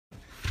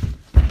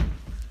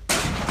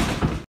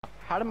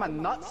How do my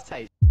nuts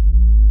taste?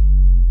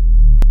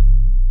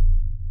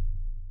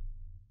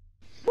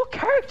 What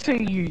character are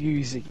you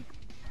using?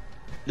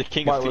 The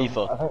king of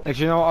FIFA.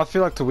 Actually, you know, I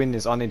feel like to win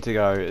this, I need to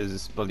go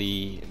as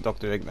bloody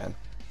Dr. Eggman.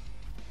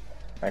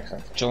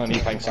 Excellent. Julian,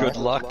 thanks. Good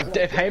luck.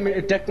 If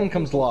Declan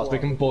comes last, we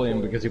can bully him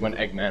because he went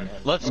Eggman.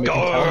 Let's go!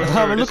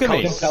 Oh, look at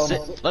me.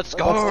 Let's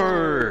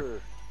go!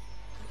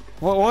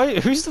 Why?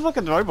 Who's the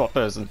fucking robot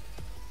person?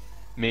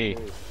 Me.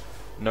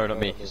 No, not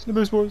me. The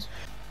best boys.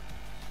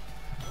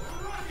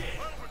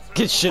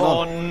 Get shit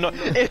Oh on. no,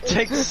 it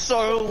takes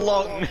so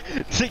long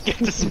to get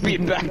the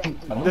speed back.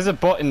 There's a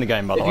bot in the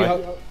game, by the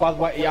way. By the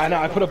way, yeah, I know,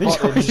 I put a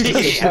bot in.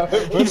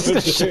 He's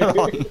the shit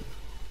on.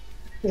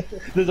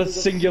 There's a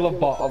singular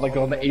bot on, like,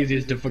 on the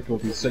easiest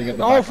difficulty sitting at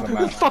the Oh, back of the who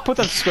the map. fuck put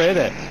that square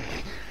there?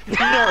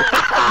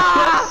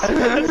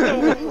 That's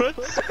the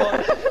worst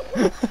spot.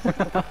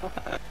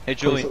 Hey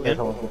Julian.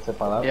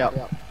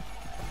 Yeah.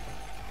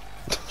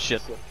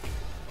 Shit.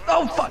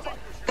 Oh fuck!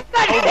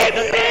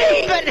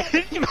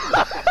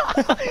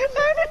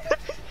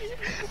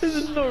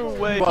 There's no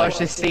way. Gosh,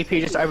 this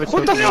CP just overtook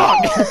What the me.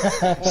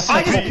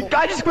 fuck?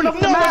 I just went off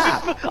the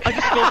map! I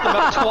just built them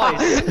up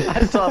twice.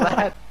 I saw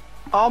that.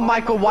 Oh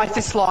Michael, why is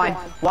this line?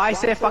 Why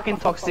is there fucking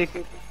toxic?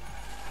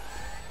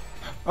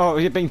 Oh,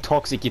 you're being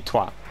toxic, you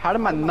twat. How do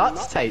my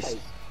nuts taste?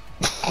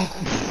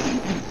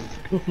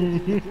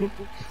 You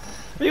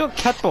got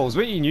cat balls,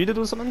 weren't you muted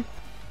or something?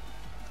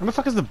 How the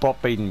fuck is the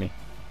bot beating me?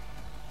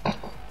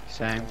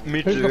 Same.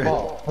 Me Who's too. the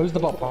bot? Who's the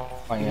bot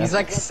playing? He's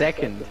like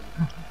second.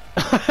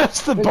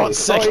 That's the bot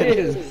second. Oh, he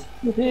is.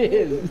 He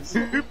is.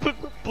 Who put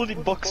bloody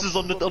boxes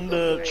on the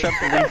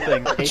trampoline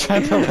thing?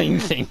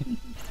 Trampoline thing.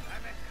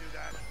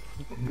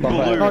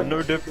 Blue,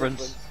 no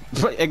difference.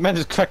 Eggman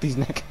just cracked his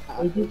neck.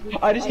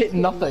 I just hit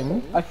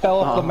nothing. I fell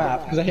off the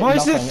map because I hit Why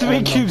is nothing. there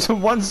 3 cubes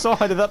on one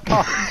side of that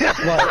part?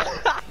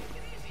 Right.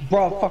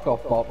 Bro, fuck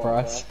off, bot, bro,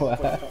 I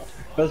swear.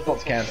 Those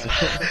bots cancer.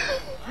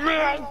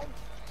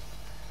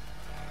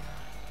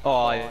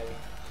 Oh,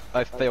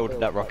 I failed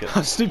that rocket.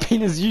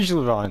 Stupid as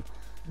usual, Ryan.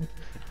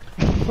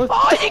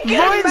 Oh, you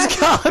get Ryan's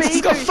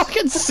card's got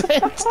fucking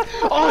sent!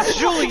 Oh,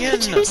 Julian!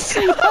 Did you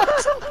see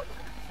that?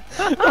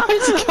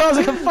 Ryan's card's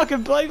like a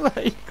fucking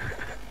Beyblade.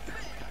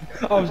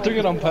 I was doing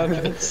it on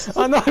purpose.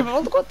 I know,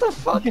 but what the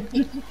fuck?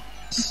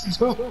 It's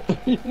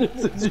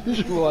as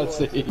usual, I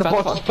see. The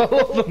bots fell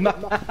off the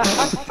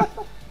map.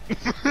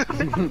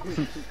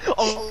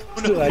 Oh,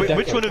 no, wait,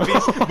 which one of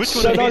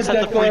these had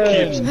the 3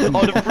 cubes?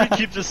 Oh, the 3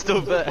 cubes are still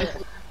there.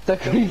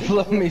 That could have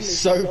left me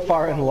so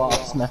far in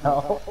last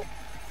now.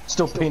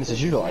 Still penis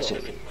as usual, I see.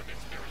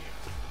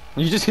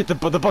 You just hit the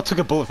bot took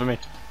a bullet for me.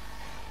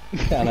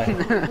 Yeah, I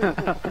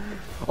know.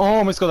 Oh,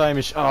 almost got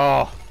Amish.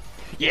 Oh.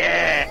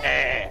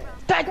 Yeah!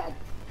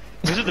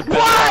 This is the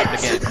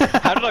best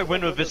again. How did I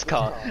win with this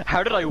car?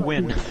 How did I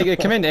win? Yeah,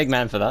 commend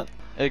Eggman for that.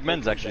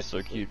 Eggman's actually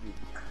so cute.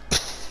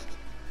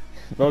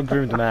 Well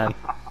groomed man.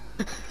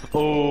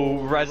 Oh,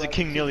 Rise of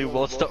King nearly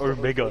lost to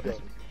Omega.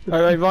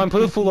 Alright, Ryan,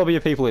 put a full lobby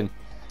of people in.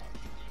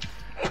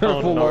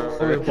 Oh no.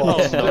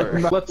 Oh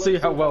no. Let's see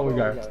how well we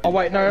go. Oh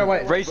wait, no,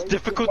 wait. Race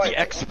difficulty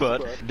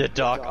expert, the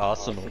Dark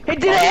Arsenal. He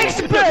did an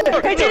expert!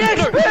 He did an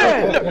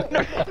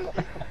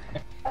expert!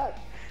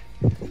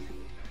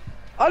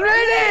 I'm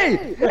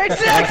ready!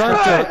 It's an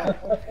expert!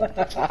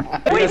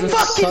 We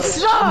fucking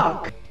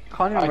suck!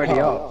 Can't even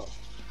ready up.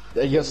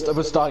 Yes,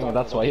 we're starting it,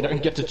 that's why you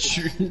don't get to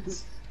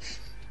choose.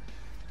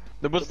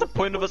 What's the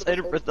point of us?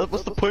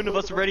 What's the point of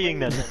us readying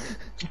then?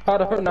 I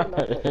don't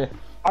know.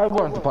 I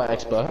wanted to play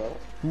expert.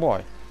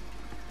 Why?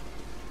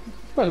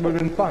 Well, it would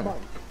have been fun.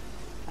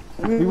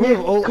 We would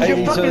have all Cause you're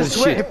ate each fucking other's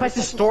sweat, you shit. play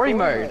the story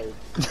mode.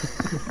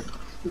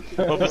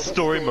 Of the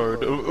story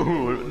mode.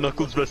 Ooh,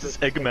 Knuckles versus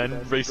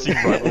Eggman racing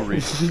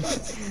rivalry.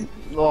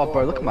 Oh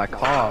bro, look at my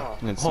car.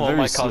 It's Oh, very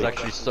my car's slick.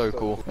 actually so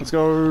cool. Let's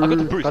go. I got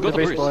the Bruce, Got the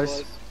base Bruce.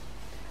 boys.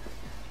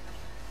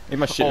 Eat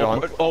my shit, Oh, Ryan.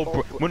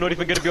 bro, we're not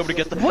even gonna be able to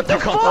get the. What the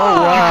fuck? You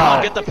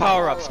wow. can't get the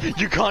power ups.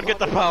 You can't get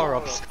the power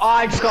ups.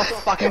 I just got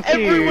fucking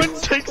Everyone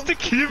cubed. takes the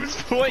cubes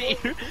for you.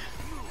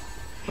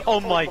 Oh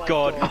my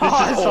god, this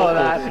I is saw awful.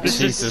 that. This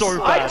Jesus. is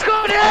so I bad.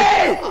 got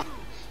it!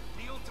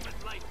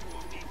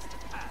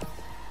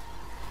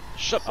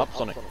 Shut up,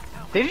 Sonic.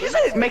 Did you just say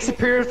it makes a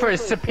period for a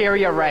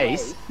superior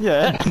race?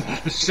 Yeah.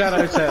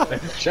 Shadow said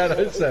it.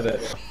 Shadow said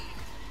it.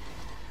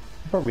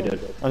 Probably did.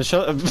 And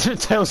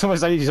Tails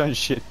almost ate his own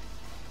shit.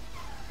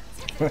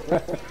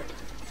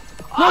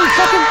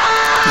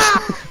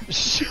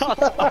 Shut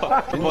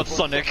up. What,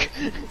 Sonic?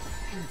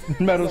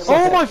 Metal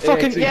Oh my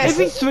fucking! Yes.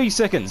 Every 3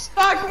 seconds.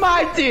 Fuck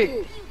my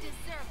dick!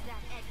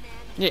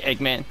 Yeah,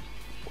 Eggman.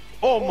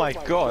 Oh my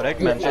god,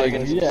 Eggman's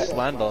against yeah.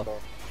 slander.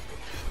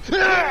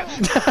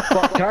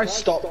 Fuck, can I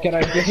stop? Can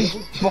I get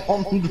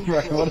bombed,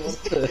 bro? What is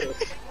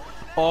this?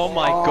 Oh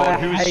my Oh, god, I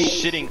who's hate-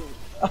 shitting?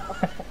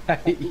 I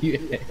hate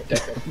you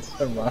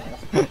so much.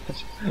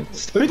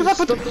 Who the fuck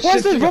put why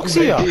is there rocks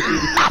here?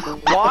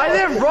 Why are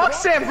there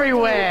rocks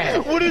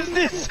everywhere? What is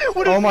this?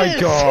 What is Oh my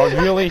this? god,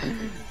 really?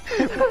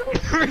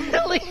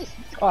 Really?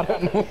 I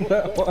don't know what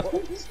that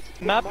was.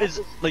 Map is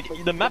like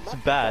the map's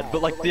bad,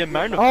 but like the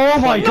amount of Oh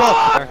my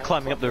god! are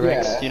climbing up the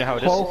ranks. Yeah, You know how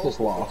it is. 12 was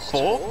last.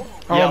 4? Oh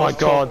Yeah, I my was 12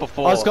 god!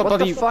 Before. I just got What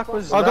bloody. the fuck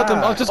was I got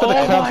them. that? I've just got the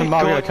Oh crown my from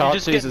Mario god, Kart. you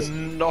just Jesus. get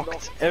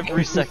knocked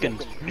every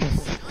second.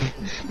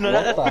 No,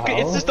 What the okay,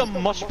 it's hell? just a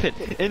mosh pit.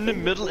 In the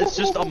middle, it's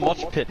just a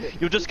mosh pit.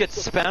 You'll just get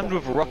spammed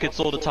with rockets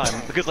all the time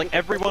because like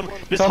everyone,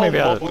 this Tell me whole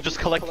about mob it. will just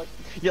collect.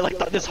 Yeah, like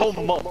this whole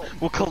mob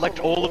will collect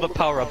all of the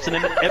power-ups, and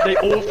then they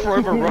all throw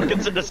over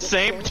rockets at the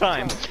same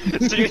time.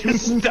 So you're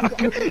just stuck.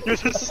 You're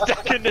just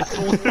stuck in this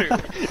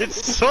loop.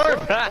 It's so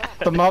bad.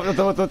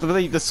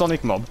 The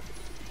Sonic mob.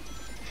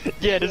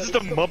 Yeah, this is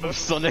the mob of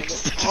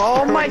Sonics.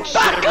 Oh my Shit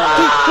god!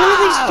 everywhere. What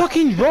are these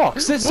fucking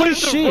rocks? They're What so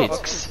is the shit.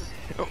 rocks?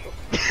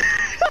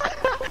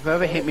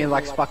 Whoever hit me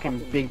like fucking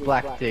big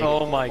black dick.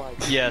 Oh my,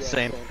 yeah,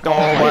 same. Oh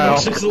wow.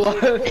 Just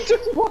left.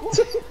 What?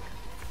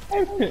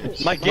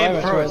 My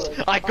game froze.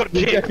 I got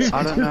kicked.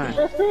 I don't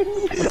know.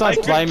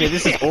 Don't blame me.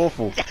 This is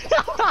awful.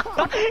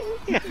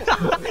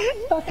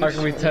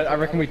 I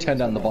reckon we turn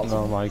down the bottom.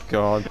 Oh my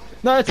god.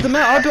 No, it's the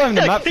map. I blame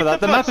the map for that.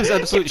 The map is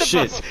absolute Keep the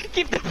shit. bus.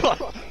 Keep the bus.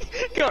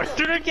 Go,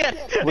 do it again.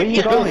 Where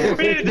you going?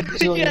 We need to do it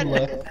Julian again.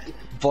 left.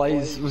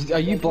 Blaze, are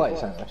you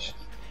Blaze, Hamish?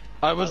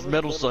 I was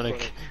Metal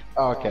Sonic.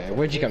 Oh, okay,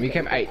 where'd you come? You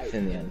came 8th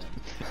in the end.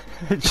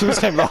 Jules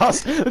came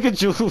last. Look at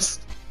Jules.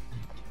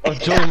 Oh,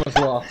 Julian was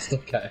last,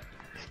 okay.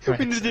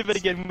 We need to do that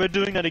again. We're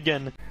doing that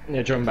again.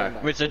 Yeah, Julian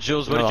back. Wait, so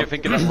Jules, what did you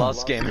think of that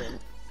last game?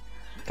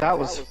 That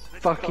was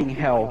fucking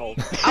hell.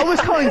 I was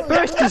coming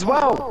first as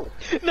well!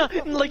 No,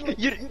 like,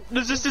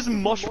 there's just this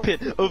mosh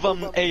pit of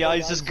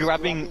AIs just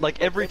grabbing,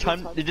 like, every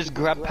time they just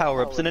grab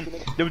power-ups, and then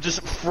they would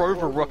just throw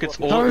over rockets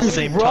all at the Those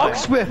same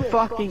rocks time. were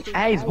fucking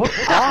A's, what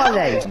are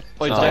they?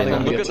 Wait, Oh, Daniel,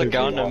 no. look at the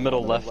guy in the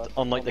middle left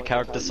on, like, the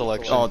character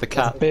selection. Oh, the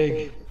cat.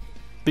 Big.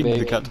 Big big.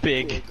 the cat.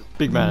 Big.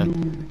 Big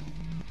man.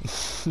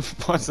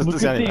 What's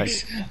this anime?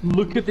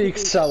 Look at the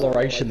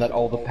acceleration that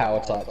all the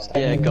power types have.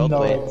 Yeah,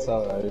 godly. No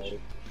acceleration.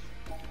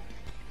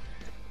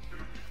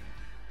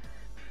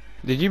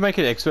 Did you make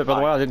it expert by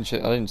the way? I didn't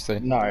see.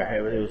 No,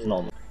 it was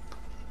normal.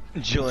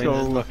 Julian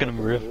is not gonna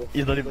move.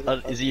 He's not even,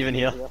 is he even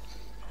here?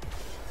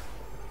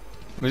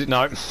 Was it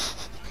no?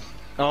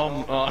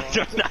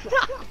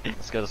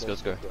 Let's go, let's go,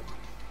 let's go.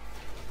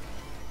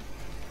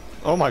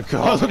 Oh my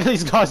god, look at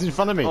these guys in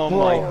front of me. Oh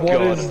my Whoa, god.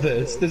 what is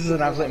this? This is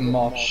an absolute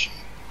mosh.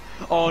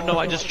 Oh no,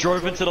 I just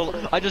drove into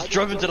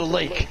the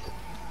lake.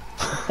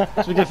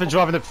 That's we get for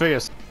driving it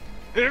fierce.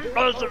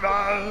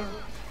 Impossible!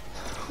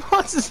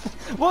 What's this?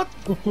 What?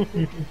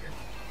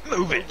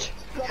 Move it!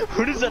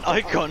 What is that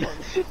icon?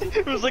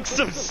 It was like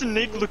some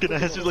snake looking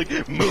ass who's like,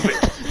 move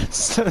it!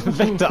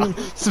 Victor,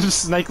 some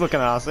snake looking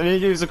ass. I mean,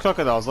 he was a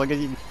crocodile, so like,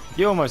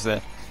 you're almost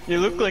there. You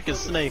look like a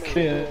snake.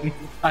 Yeah,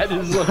 I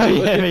just looked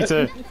Yeah, me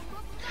too.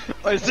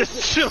 Oh, is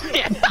this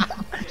Julian?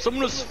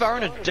 Someone was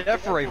firing a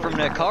death ray from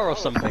their car or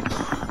something.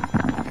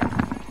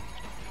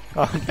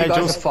 Oh, You hey, guys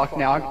Jules. are fucked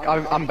now,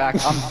 I'm back,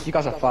 you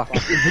guys are fucked.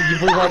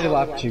 We've already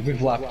lapped you,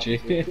 we've lapped you.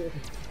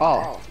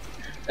 Oh,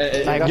 now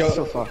you guys are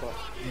still fucked.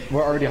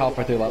 We're already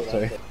halfway through lap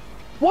 2.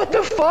 What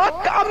the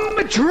fuck? I'm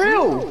a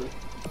drill!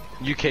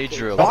 UK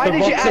drill. Why The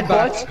did you rocks are add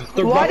back. bots?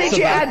 The Why rocks did are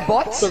you back. add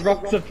bots? The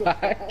rocks are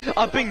back.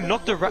 I'm being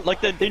knocked around,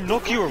 like they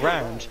knock you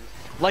around.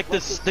 Like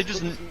this,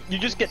 you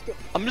just get,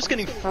 I'm just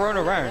getting thrown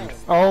around.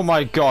 Oh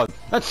my god.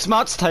 That's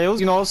Smart's tails,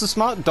 you know what's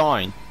smart?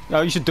 Dying.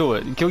 No, you should do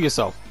it. Kill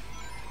yourself.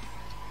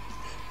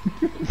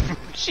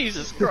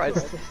 Jesus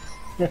Christ.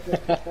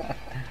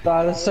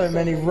 There's so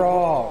many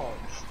rocks.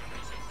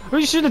 Well,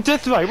 you should have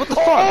death ray. What the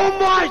fuck? Oh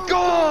my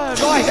god!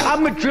 Guys,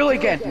 I'm a drill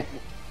again!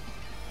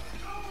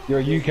 You're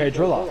a UK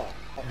driller.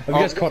 Have you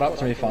guys caught up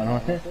to me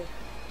finally?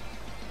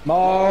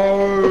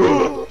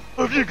 No!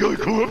 Have you guys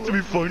come up to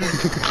me finally?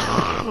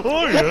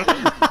 Oh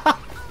yeah!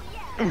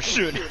 Oh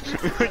shit!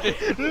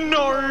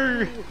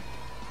 No!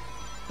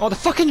 Oh, the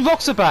fucking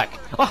rocks are back.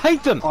 I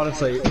hate them.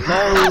 Honestly,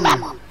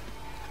 no!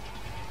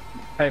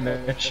 Hey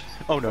Mitch.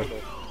 Oh no!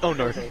 Oh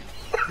no!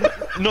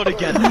 Not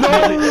again!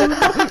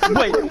 No!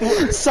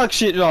 Wait! Suck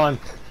shit, Ryan.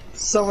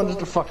 Someone just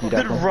fuck you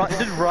Did down.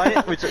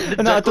 Riot? Wait,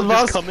 did No, at the Declan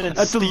last, just come in and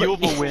at the steal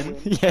the win?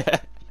 Yeah.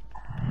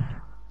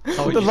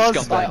 Oh, The you last,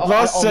 scumbag.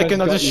 last I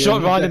second, I almost just got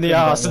you shot Ryan in the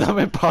second, ass, but- and I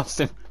went past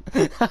him.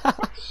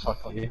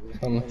 Fuck you,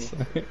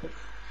 honestly.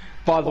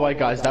 By the way,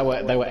 guys, they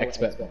were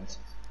expert ones.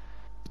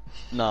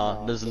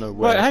 Nah, there's no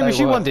way. Wait, Hamish,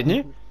 you were. won, didn't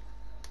you?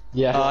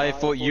 Yeah. I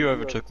thought you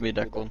overtook me,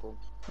 Declan.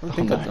 I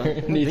think no, I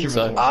don't neither think of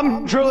us. so.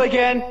 I'm drill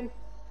again!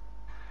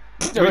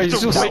 Wait, still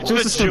Jules wait for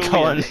is still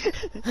going.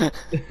 Julian.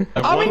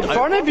 I'm in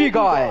front of you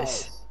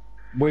guys!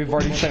 We've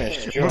already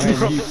finished.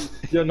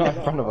 You're not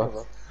in front of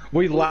us.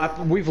 We've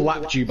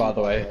lapped you, by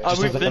the way.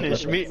 We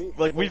finished.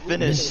 We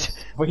finished.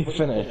 We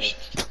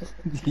finished.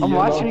 I'm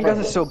watching you guys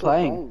are still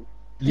playing.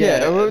 Yeah,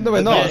 no, we're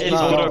Yeah,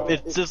 not.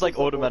 it's just like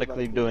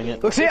automatically doing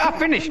it. Look, see, I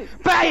finished!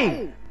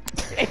 Bang!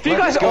 If you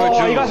guys, go, you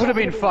Jules. guys would have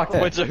been fucked.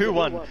 Wait, so who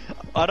won?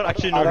 I don't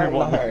actually know I who don't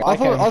won. know. I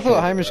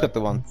thought Hamish got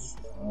the one.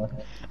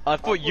 I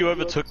thought you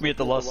overtook me at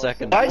the last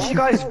second. Why did you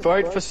guys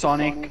vote for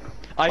Sonic?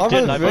 I I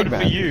didn't. voted I for voted Big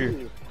for Man.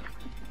 you.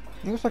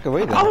 Motherfucker,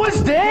 wait I there.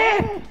 was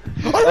there!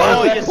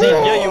 Oh, yes,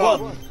 yeah, you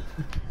won.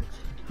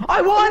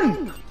 I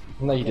won!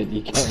 No, you didn't.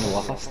 You came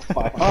last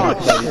by Oh,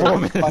 4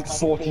 minutes. like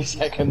 40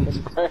 seconds,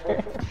 bro.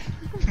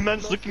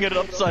 Man's looking at it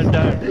upside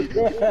down. It's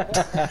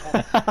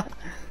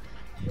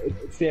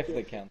the effort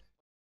that counts.